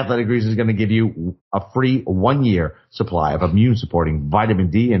easy, Athletic Greens is going to give you a free 1-year supply of immune-supporting vitamin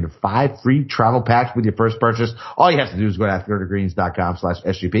D and 5 free travel packs with your first purchase. All you have to do is go to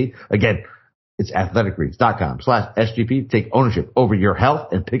athleticgreens.com/SGP. Again, it's athleticgreens.com/SGP. Take ownership over your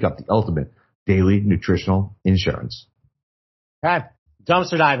health and pick up the ultimate daily nutritional insurance. All right.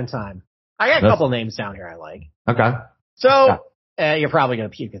 Dumpster diving time. I got a couple names down here I like. Okay. So, you're probably going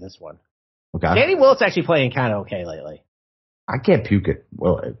to puke at this one. Okay. Danny Willett's actually playing kind of okay lately. I can't puke it.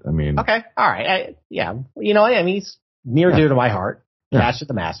 Willett. I mean. Okay. All right. You know, I mean, he's near dear to my heart. Cash at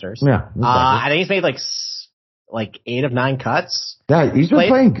the Masters. Yeah. Exactly. I think he's made like 8 of 9 cuts. Yeah, he's been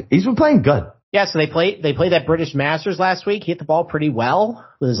playing good. Yeah, so they played that British Masters last week. He hit the ball pretty well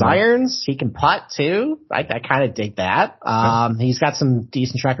with his irons. He can putt too. I kind of dig that. He's got some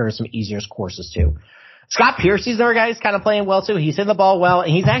decent track record, some easier courses too. Scott Piercy's another guy who's kind of playing well too. He's hitting the ball well,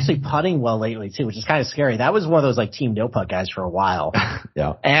 and he's actually putting well lately too, which is kind of scary. That was one of those like team no putt guys for a while.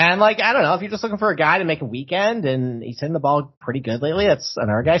 Yeah. And like, I don't know, if you're just looking for a guy to make a weekend and he's hitting the ball pretty good lately, that's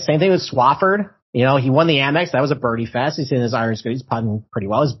another guy. Same thing with Swafford. You know, he won the Amex. That was a birdie fest. He's hitting his irons good. He's putting pretty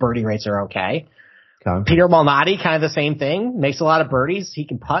well. His birdie rates are okay. Peter Malnati, kind of the same thing. Makes a lot of birdies. He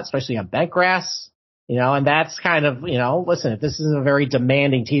can putt, especially on bent grass. You know, and that's kind of, you know, listen, if this is a very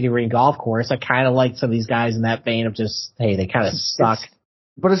demanding tee to green golf course, I kind of like some of these guys in that vein of just, hey, they kind of suck.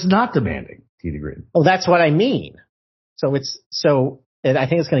 But it's not demanding tee to green. Oh, that's what I mean. So I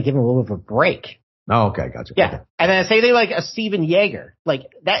think it's going to give him a little bit of a break. Oh, okay, gotcha. Yeah. Okay. And then say they like a Steven Yeager. Like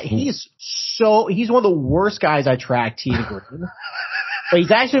that, he's one of the worst guys I track tee to green. But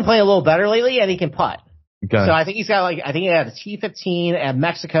he's actually been playing a little better lately, and he can putt. Okay. So I think he's got I think he had a T15 at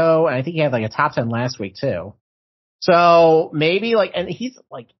Mexico, and I think he had like a top 10 last week too. So maybe and he's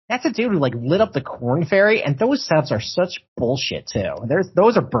like, that's a dude who like lit up the Corn Ferry, and those setups are such bullshit too.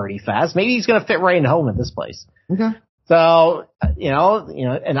 Those are birdie fast. Maybe he's going to fit right in home at this place. Okay. So, you know,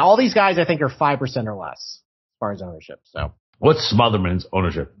 and all these guys I think are 5% or less as far as ownership. So what's Smotherman's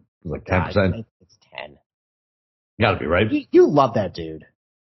ownership? Like 10%? It's 10. Gotta be, right? You love that dude.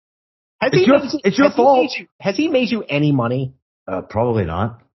 It's your fault. Has he made you any money? Probably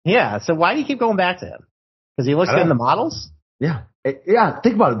not. Yeah. So why do you keep going back to him? Because he looks good in the models? Yeah.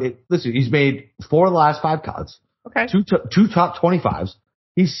 Think about it. Listen, he's made 4 of the last 5 cuts. Okay. Two top 25s.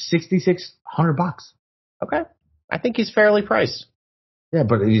 He's $6,600. Okay. I think he's fairly priced. Yeah,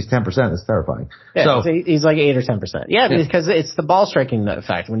 but he's 10%. It's terrifying. Yeah, so he's like 8 or 10%. Yeah, because it's the ball striking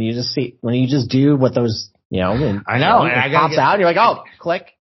effect. When you just do what those, you know, and I know, and it pops out, and you're like, oh,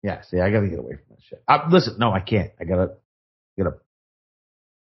 click. Yeah, see, I gotta get away from that shit. Listen, no, I can't. I gotta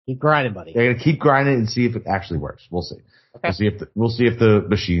keep grinding, buddy. I gotta keep grinding and see if it actually works. We'll see. Okay. We'll see if the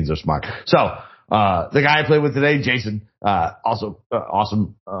machines are smart. So, the guy I played with today, Jason, also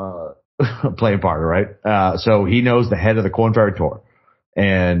awesome playing partner, right? So he knows the head of the Corn Ferry Tour,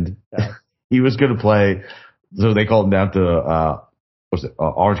 and he was gonna play. So they called him down to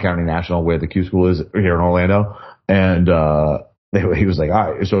Orange County National, where the Q school is here in Orlando, and he was like,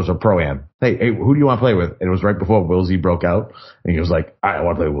 all right, so it's a pro-am. Hey, who do you want to play with? And it was right before Will Z broke out. And he was like, all right, I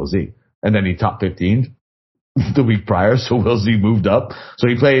want to play with Will Z. And then he top 15 the week prior. So Will Z moved up. So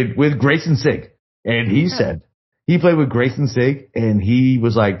he played with Grayson Sig. And he said he played with Grayson Sig. And he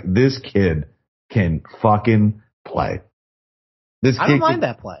was like, this kid can fucking play. I don't mind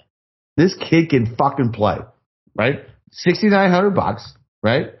that play. This kid can fucking play. Right? $6,900,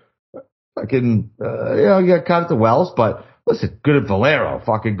 right? Fucking, you got caught at the Wells, but listen, good at Valero,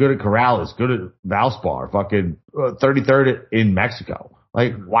 fucking good at Corrales, good at Valspar, fucking 33rd in Mexico.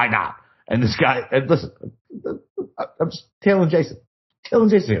 Like, why not? And this guy, and listen, I'm just tailing Jason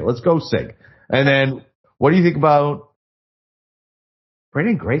here. Let's go Sig. And then, what do you think about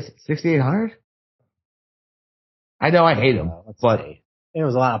Brandon Grace at 6,800? I know I hate him, but there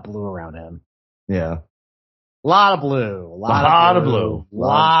was a lot of blue around him. Yeah. A lot of blue.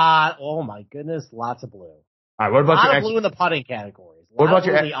 Oh my goodness, lots of blue. All right, what about your blue in the putting categories? What about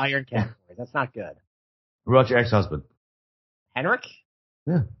your the iron categories? That's not good. What about your ex-husband? Henrik?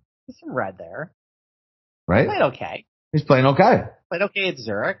 Yeah. There's some red there. Right? Played okay. He's playing okay. Played okay at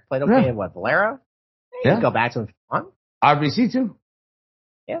Zurich. Played okay at Valero? You can go back to him if you want. RBC too.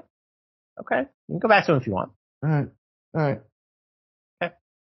 Yeah. Okay. You can go back to him if you want. All right. Okay.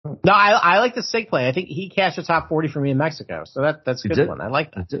 No, I like the Sig play. I think he cashed the top 40 for me in Mexico. So that's a good one. I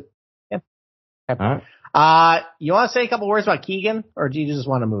like that. That's it. Yeah. Okay. All right. You want to say a couple words about Keegan, or do you just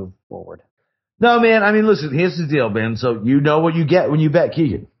want to move forward? No, man. I mean, listen, here's the deal, man. So you know what you get when you bet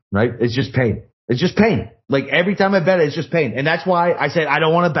Keegan, right? It's just pain. It's just pain. Like every time I bet it, it's just pain. And that's why I said, I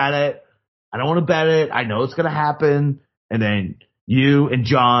don't want to bet it. I know it's going to happen. And then you and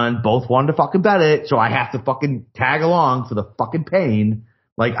John both wanted to fucking bet it. So I have to fucking tag along for the fucking pain.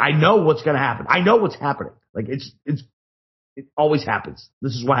 Like I know what's going to happen. I know what's happening. Like it always happens.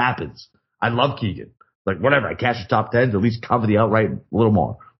 This is what happens. I love Keegan. Like, whatever, I cash the top 10 to at least cover the outright a little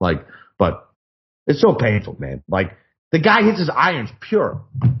more. Like, but it's so painful, man. Like, the guy hits his irons pure.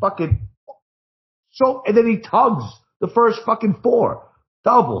 Fucking, and then he tugs the first fucking 4.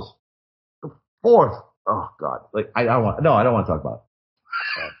 Doubles. The 4th. Oh, God. Like, I don't want to talk about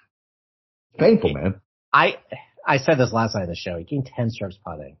it. It's painful, man. I said this last night on the show. He gained 10 strokes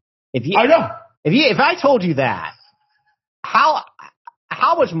putting. I know. If I told you that, how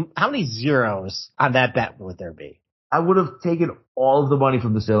many zeros on that bet would there be? I would have taken all of the money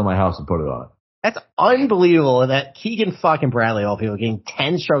from the sale of my house and put it on it. That's unbelievable that Keegan fucking Bradley, all people, gained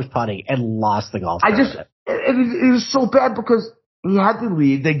 10 strokes putting and lost the golf. It was so bad because he had the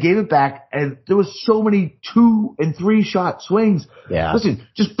lead. They gave it back, and there was so many 2 and 3 shot swings. Yeah. Listen,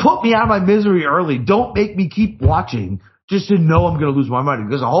 just put me out of my misery early. Don't make me keep watching just to know I'm going to lose my money.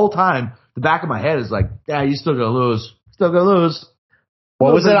 Because the whole time, the back of my head is like, yeah, you're still going to lose. Still going to lose.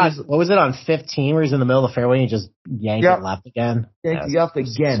 What was it on 15 where he's in the middle of the fairway and he just yanked it left again? Yanked it left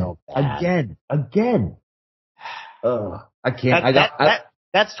again. So Again. I can't.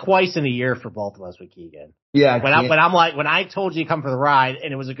 That's twice in a year for both of us with Keegan. Yeah. When I told you to come for the ride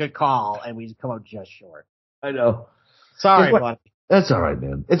and it was a good call and we come up just short. I know. Sorry, buddy. That's all right,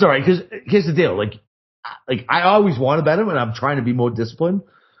 man. It's all right. Cause here's the deal. Like I always want to bet him and I'm trying to be more disciplined.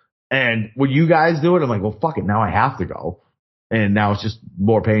 And when you guys do it, I'm like, well, fuck it. Now I have to go. And now it's just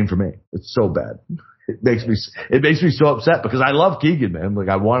more pain for me. It's so bad. It makes me so upset because I love Keegan, man. Like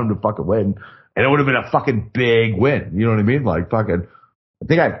I want him to fucking win. And it would have been a fucking big win. You know what I mean? Like fucking, I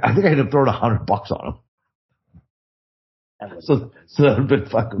think I ended up throwing $100 on him. So that would have been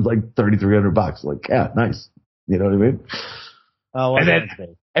fucking like $3,300. Like, yeah, nice. You know what I mean? Oh,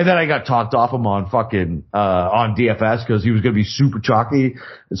 and then I got talked off him on fucking, on DFS because he was going to be super chalky.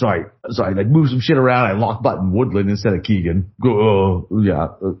 So I like moved some shit around. I locked button Woodland instead of Keegan. Yeah.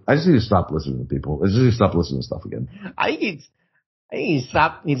 I just need to stop listening to people. I just need to stop listening to stuff again. I need to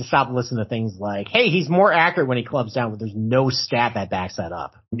stop listening to things like, hey, he's more accurate when he clubs down, but there's no stat that backs that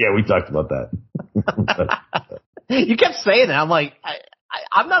up. Yeah, we talked about that. You kept saying that. I'm like,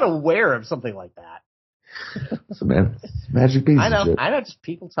 I'm not aware of something like that. So man, it's magic beans. I know. Just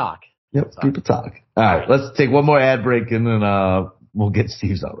people talk. Yep, people talk. All right, let's take one more ad break and then we'll get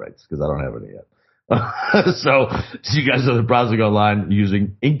Steve's outrights because I don't have any yet. So you guys know that browsing online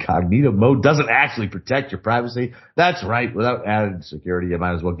using incognito mode doesn't actually protect your privacy. That's right. Without added security, you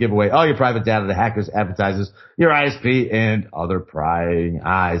might as well give away all your private data to hackers, advertisers, your ISP, and other prying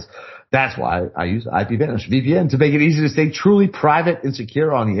eyes. That's why I use IPVanish VPN to make it easy to stay truly private and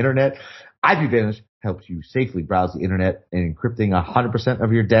secure on the internet. IPVanish helps you safely browse the internet and encrypting 100%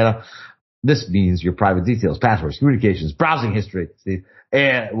 of your data. This means your private details, passwords, communications, browsing history,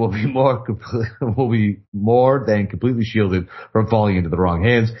 and will be more than completely shielded from falling into the wrong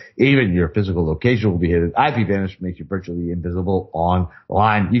hands. Even your physical location will be hidden. IPVanish makes you virtually invisible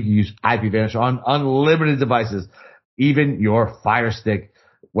online. You can use IPVanish on unlimited devices, even your Fire Stick.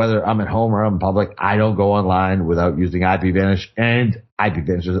 Whether I'm at home or I'm in public, I don't go online without using IPVanish. And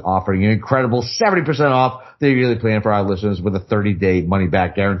IPVanish is offering an incredible 70% off the yearly plan for our listeners with a 30-day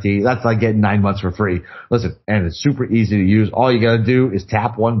money-back guarantee. That's like getting 9 months for free. Listen, and it's super easy to use. All you got to do is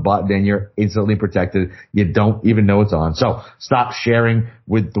tap one button and you're instantly protected. You don't even know it's on. So stop sharing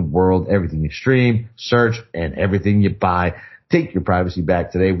with the world everything you stream, search, and everything you buy. Take your privacy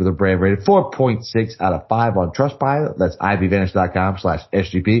back today with a brand rated 4.6 out of 5 on Trustpilot. That's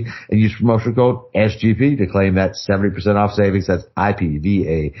IPVanish.com/SGP and use promotion code SGP to claim that 70% off savings. That's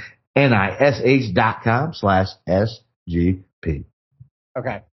IPVanish.com/SGP.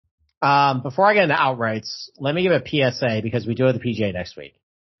 Okay. Before I get into outrights, let me give a PSA because we do have the PGA next week.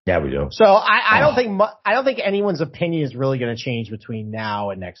 Yeah, we do. So I don't think anyone's opinion is really going to change between now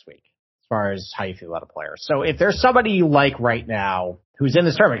and next week. As far as how you feel about a player. So if there's somebody you like right now who's in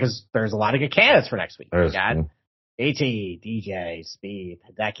this tournament, because there's a lot of good candidates for next week. You got AT, DJ, Speed,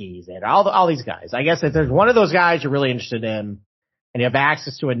 Hideki, and all these guys. I guess if there's one of those guys you're really interested in and you have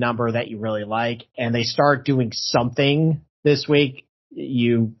access to a number that you really like and they start doing something this week,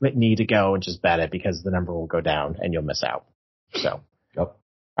 you need to go and just bet it because the number will go down and you'll miss out. So, Yep.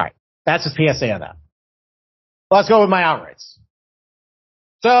 All right. That's just PSA on that. Let's go with my outrights.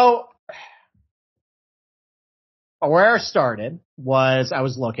 So, where I started was I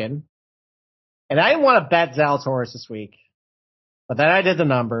was looking, and I didn't want to bet Zalatoris this week, but then I did the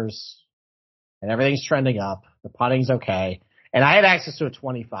numbers, and everything's trending up. The putting's okay, and I had access to a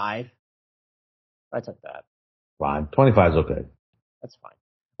 25. I took that. Fine, 25 is okay. That's fine.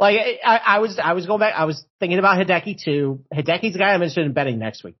 Like I was going back. I was thinking about Hideki too. Hideki's the guy I'm interested in betting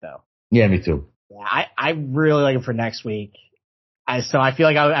next week, though. Yeah, me too. Yeah, I really like him for next week. So I feel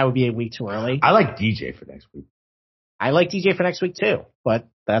like I would be a week too early. I like DJ for next week. I like DJ for next week too, but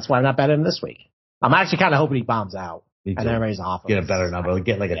that's why I'm not betting him this week. I'm actually kind of hoping he bombs out and everybody's off. Get a better number.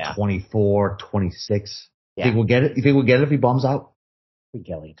 Get like a 24, 26. Yeah. You think we'll get it? You think we'll get it if he bombs out? We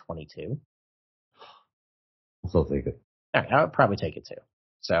get like 22. I'll still take it. All right, I would probably take it too.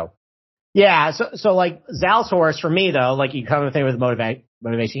 So, yeah. So like Zalatoris for me though, like you come to think with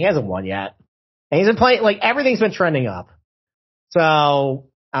motivation, he hasn't won yet, and he's been playing like everything's been trending up. So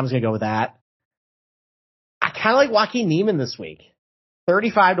I'm just gonna go with that. I kind of like Joaquin Niemann this week.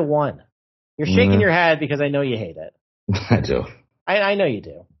 35-1. You're shaking your head because I know you hate it. I do. I know you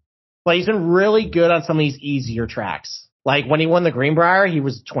do. But he's been really good on some of these easier tracks. Like when he won the Greenbrier, he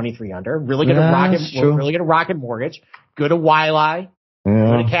was 23 under. Really good at Rocket Mortgage. Good at Wiley. Good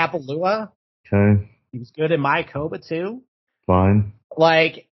at Kapalua. Okay. He was good at Mayakoba too. Fine.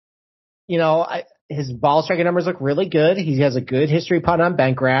 Like, his ball striking numbers look really good. He has a good history putt on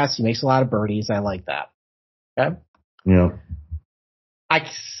bent grass. He makes a lot of birdies. I like that. Okay. Yeah. I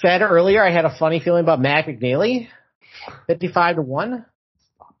said earlier I had a funny feeling about Matt McNeely, 55-1.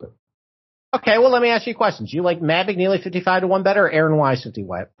 Stop it. Okay, well let me ask you a question. Do you like Matt McNeely 55-1 better, or Aaron Wise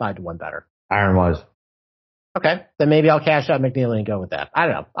 55-1 better? Aaron Wise. Okay, then maybe I'll cash out McNeely and go with that. I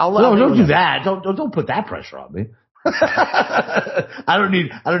don't know. Don't do that. Don't put that pressure on me. I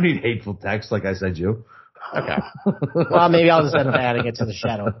don't need hateful text like I said you. Okay. Well, maybe I'll just end up adding it to the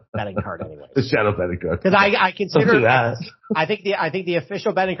shadow betting card anyway. The shadow betting card. Because I consider don't do that. I think the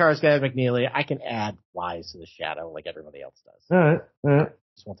official betting card is going to have McNeely. I can add Wise to the shadow like everybody else does. All right.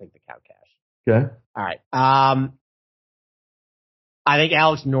 Just won't take the cow cash. Okay. All right. I think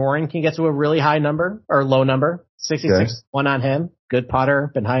Alex Noren can get to a really high number or low number. 66 1 on him. Good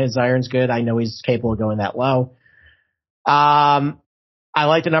putter. Been high as iron's good. I know he's capable of going that low. I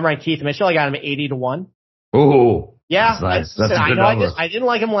like the number on Keith Mitchell. I got him at 80-1. Ooh. Yeah. That's nice. That's a good number. I didn't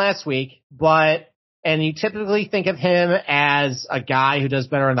like him last week, and you typically think of him as a guy who does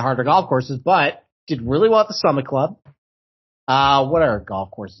better on the harder golf courses, but did really well at the Summit Club. What other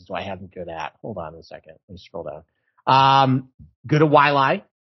golf courses do I have him good at? Hold on a second. Let me scroll down. Good at Wiley.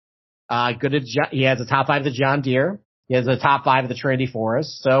 He has a top 5 of the John Deere. He has a top 5 of the Trinity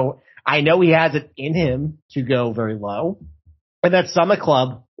Forest. So I know he has it in him to go very low. And that Summit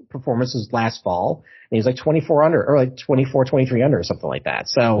Club performance was last fall. And he's like 24 under, or like 24, 23 under or something like that.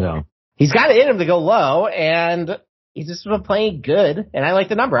 So he's got it in him to go low, and he's just been playing good. And I like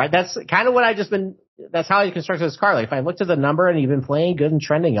the number. That's kind of what that's how I constructed this card. Like if I looked at the number and he's been playing good and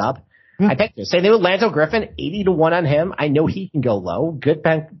trending up, I picked it. Same thing with Lanto Griffin, 80-1 on him. I know he can go low. Good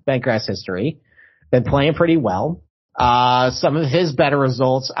bent grass history. Been playing pretty well. Some of his better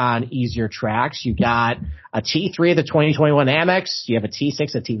results on easier tracks. You got a T3 at the 2021 Amex. You have a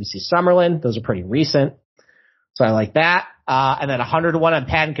T6 at TBC Summerlin. Those are pretty recent. So I like that. And then 100-1 on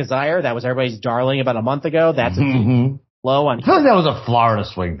Patton Kazire. That was everybody's darling about a month ago. That's a low on. I feel like that was a Florida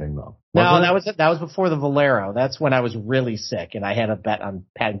swing thing though. No, that was before the Valero. That's when I was really sick and I had a bet on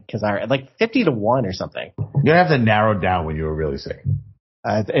Patton Kazire at like 50-1 or something. You have to narrow down when you were really sick.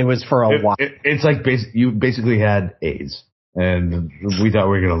 It was for a while. It's like you basically had AIDS, and we thought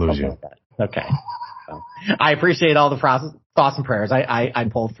we were going to lose you. Okay. I appreciate all the thoughts and prayers. I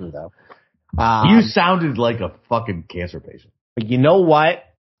pulled through though. You sounded like a fucking cancer patient. But you know what?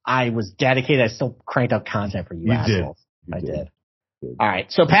 I was dedicated. I still cranked out content for you assholes. I did. All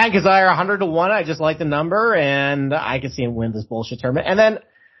right. So Pat Kazire, 100-1. I just like the number, and I can see him win this bullshit tournament. And then,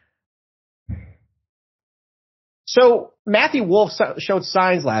 so Matthew Wolff showed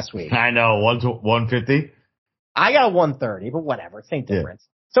signs last week. I know, 150. I got 130, but whatever. Same difference.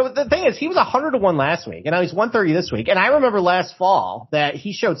 Yeah. So the thing is, he was 100-1 last week, and now he's 130 this week. And I remember last fall that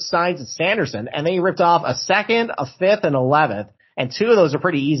he showed signs at Sanderson, and then he ripped off a 2nd, a 5th, and 11th, and 2 of those are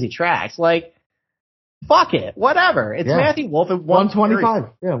pretty easy tracks. Like, fuck it, whatever. It's Matthew Wolff at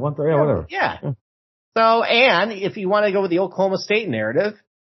 125. Yeah, 130. Yeah, whatever. Yeah. So, and if you want to go with the Oklahoma State narrative,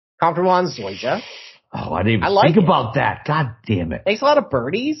 comfortable on Zoysia. Oh, I didn't even think about that. God damn it. Makes a lot of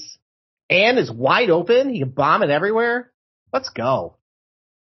birdies and is wide open. He can bomb it everywhere. Let's go.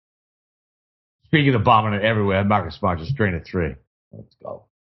 Speaking of bombing it everywhere, I'm not going to sponsor Strain at 3. Let's go.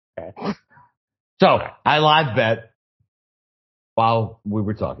 Okay. So, I live bet while we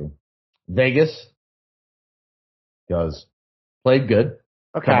were talking. Vegas played good.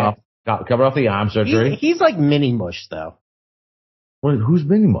 Okay. Coming off the arm surgery. He's like mini mush though. Wait, who's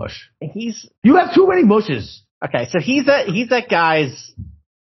mini mush? You have too many mushes. Okay, so he's that guy's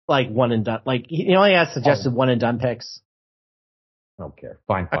like one and done. Like he only has suggested one and done picks. I don't care.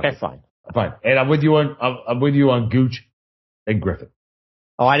 Fine. Okay, fine. And I'm with you on Gooch and Griffin.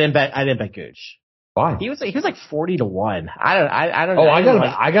 Oh, I didn't bet Gooch. Fine. He was like 40-1. I don't know. Oh,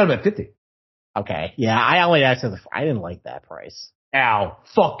 I got him at 50. Okay. Yeah, I only asked I didn't like that price. Al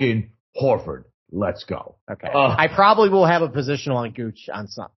fucking Horford. Let's go. Okay. I probably will have a positional on Gooch on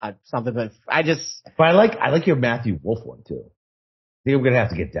something, but But I like your Matthew Wolff one too. I think I'm gonna have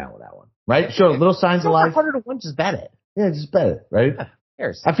to get down with that one. Right? Show little signs of life. 100-1, just bet it. Yeah, just bet it. Right?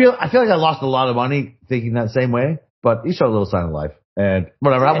 I feel like I lost a lot of money thinking that same way, but you show a little sign of life. And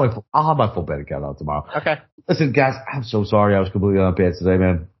whatever, I'll have my full bet account out tomorrow. Okay. Listen, guys, I'm so sorry I was completely unprepared today,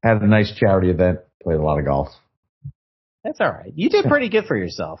 man. Had a nice charity event, played a lot of golf. That's all right. You did pretty good for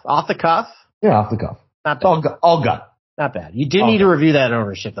yourself. Off the cuff? Yeah, off the cuff. Not bad. All gut. Not bad. You do need to review that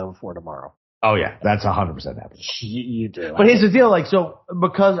ownership, though, before tomorrow. Oh yeah, that's 100% happening. You do. But here's the deal, like, so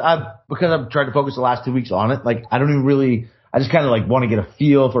because I've tried to focus the last 2 weeks on it, like, I just kind of like want to get a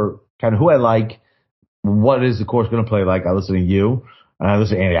feel for kind of who I like, what is the course going to play like. I listen to you, and I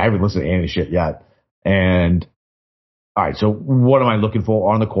listen to Andy. I haven't listened to Andy's shit yet. And all right, so what am I looking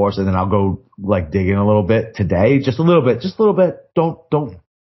for on the course? And then I'll go like dig in a little bit today, just a little bit. Don't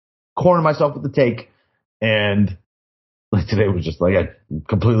corner myself with the take. And like today was just like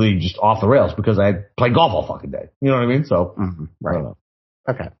completely just off the rails because I played golf all fucking day. You know what I mean? So right. I don't know.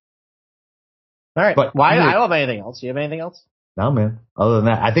 Okay. All right. But I don't have anything else. Do you have anything else? No, man. Other than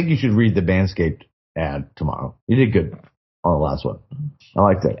that, I think you should read the Manscaped ad tomorrow. You did good on the last one. I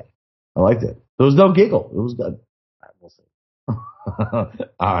liked it. There was no giggle. It was good. All right, we'll see.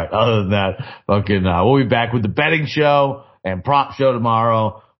 All right. Other than that, fucking, we'll be back with the betting show and prop show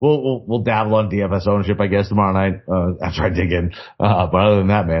tomorrow. We'll dabble on DFS ownership, I guess, tomorrow night, after I dig in. But other than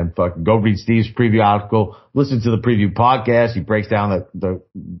that, man, fucking go read Steve's preview article, listen to the preview podcast. He breaks down the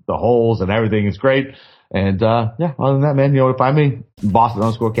holes and everything. It's great. And, yeah, other than that, man, you know what to find me?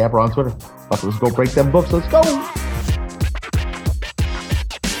 Boston_Capper on Twitter. Let's go break them books. Let's go.